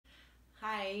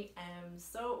Hi,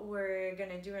 so we're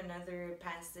gonna do another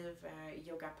passive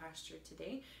yoga posture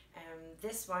today.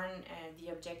 This one,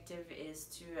 the objective is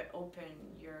to open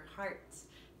your heart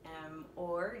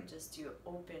or just to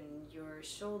open your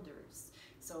shoulders.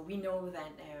 So we know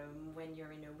that when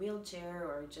you're in a wheelchair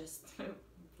or just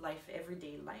life,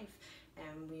 everyday life,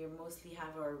 we mostly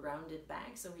have our rounded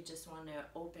back, so we just want to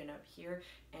open up here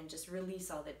and just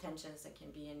release all the tensions that can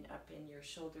be up in your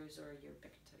shoulders or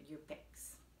your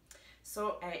pecs.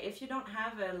 So if you don't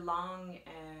have a long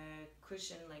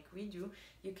cushion like we do,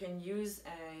 you can use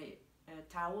a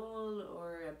towel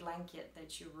or a blanket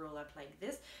that you roll up like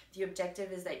this. The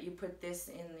objective is that you put this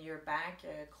in your back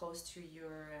close to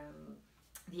your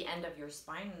the end of your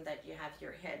spine, and that you have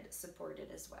your head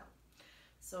supported as well.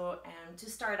 So to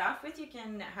start off with, you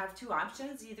can have two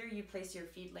options. Either you place your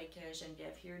feet like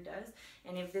Geneviève here does,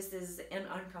 and if this is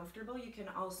uncomfortable, you can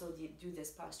also do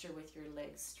this posture with your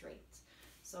legs straight.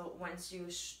 So once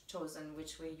you've chosen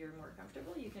which way you're more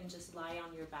comfortable, you can just lie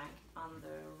on your back on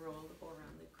the roll or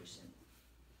on the cushion.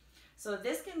 So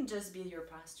this can just be your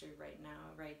posture right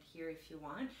now, right here if you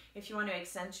want. If you want to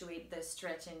accentuate the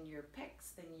stretch in your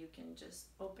pecs, then you can just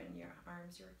open your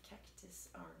arms, your cactus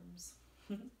arms.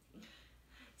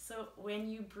 So when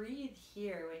you breathe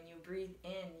here, when you breathe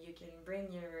in, you can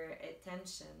bring your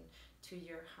attention to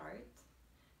your heart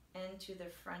and to the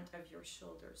front of your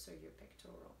shoulders, so your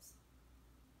pectorals.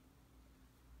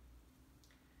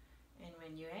 And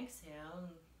when you exhale,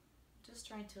 just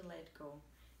try to let go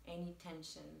any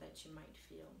tension that you might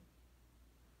feel.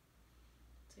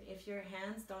 So if your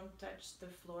hands don't touch the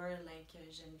floor like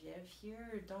Geneviève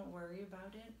here, don't worry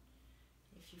about it.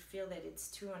 If you feel that it's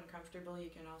too uncomfortable, you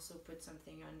can also put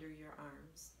something under your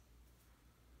arms.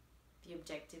 The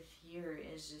objective here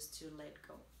is just to let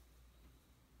go.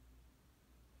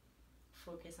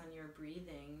 Focus on your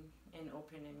breathing and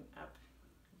opening up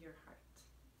your heart.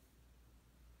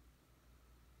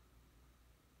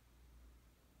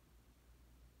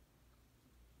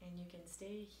 And you can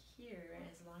stay here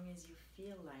as long as you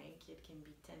feel like. It can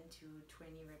be 10 to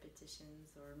 20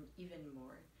 repetitions or even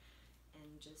more.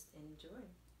 And just enjoy.